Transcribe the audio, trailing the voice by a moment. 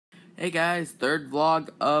Hey guys, third vlog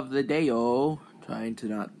of the day-o. Trying to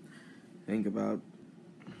not think about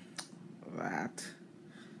that.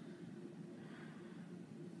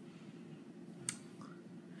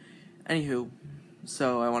 Anywho,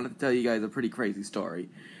 so I wanted to tell you guys a pretty crazy story.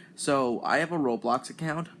 So, I have a Roblox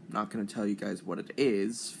account. Not going to tell you guys what it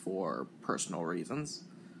is for personal reasons.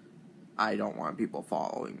 I don't want people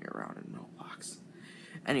following me around in Roblox.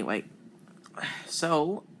 Anyway,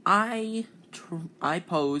 so I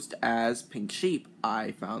posed as Pink Sheep.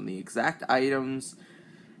 I found the exact items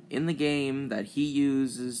in the game that he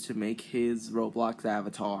uses to make his Roblox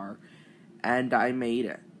avatar, and I made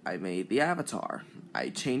it. I made the avatar. I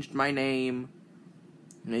changed my name,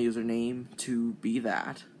 my username, to be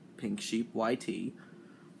that, Pink Sheep YT.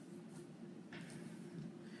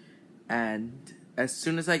 And as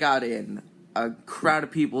soon as I got in, a crowd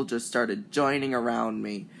of people just started joining around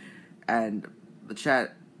me, and the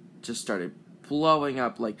chat just started blowing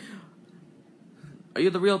up like, "Are you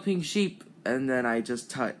the real Pink Sheep?" And then I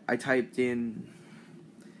just I typed in,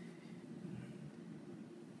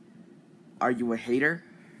 "Are you a hater?"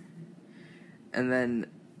 And then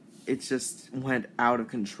it just went out of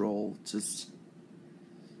control. There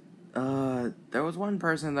was one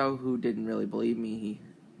person though who didn't really believe me,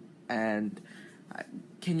 and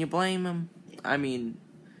can you blame him? I mean,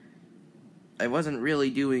 I wasn't really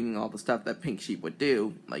doing all the stuff that Pink Sheep would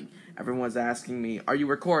do. Like, everyone was asking me, "Are you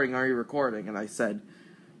recording? Are you recording?" And I said,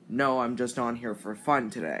 "No, I'm just on here for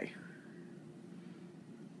fun today."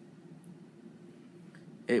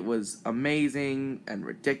 It was amazing and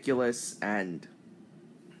ridiculous and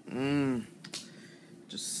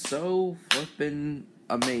just so flippin'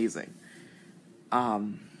 amazing.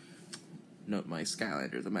 Note my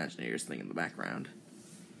Skylanders Imagineers thing in the background.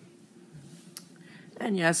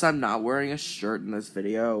 And yes, I'm not wearing a shirt in this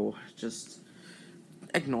video. Just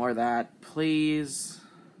ignore that, please.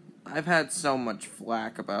 I've had so much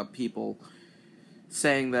flack about people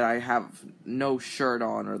saying that I have no shirt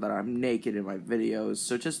on or that I'm naked in my videos,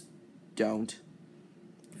 so just don't.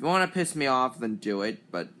 If you want to piss me off, then do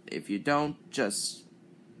it, but if you don't, just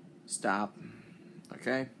stop,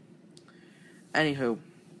 okay? Anywho,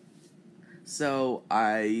 so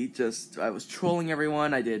I was trolling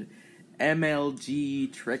everyone. I did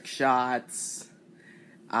MLG trick shots.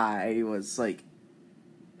 I was like,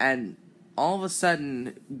 and all of a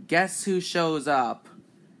sudden, guess who shows up?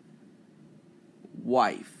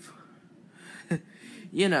 Wife.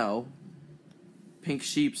 You know, Pink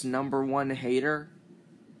Sheep's #1 hater.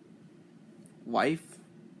 Wife.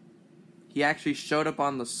 He actually showed up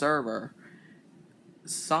on the server,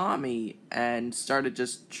 saw me, and started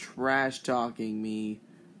just trash talking me,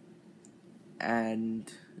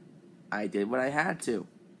 and I did what I had to,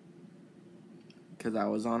 because I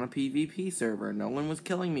was on a PvP server. No one was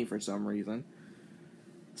killing me for some reason.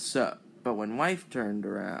 So, but when Wife turned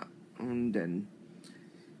around, and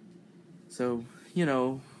so, you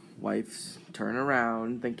know, Wife's turn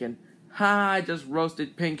around thinking, "Ha, I just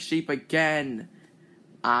roasted Pink Sheep again."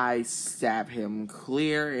 I stab him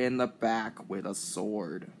clear in the back with a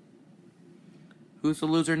sword. Who's the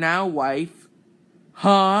loser now, Wife?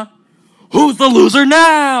 Huh? Who's the loser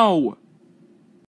now?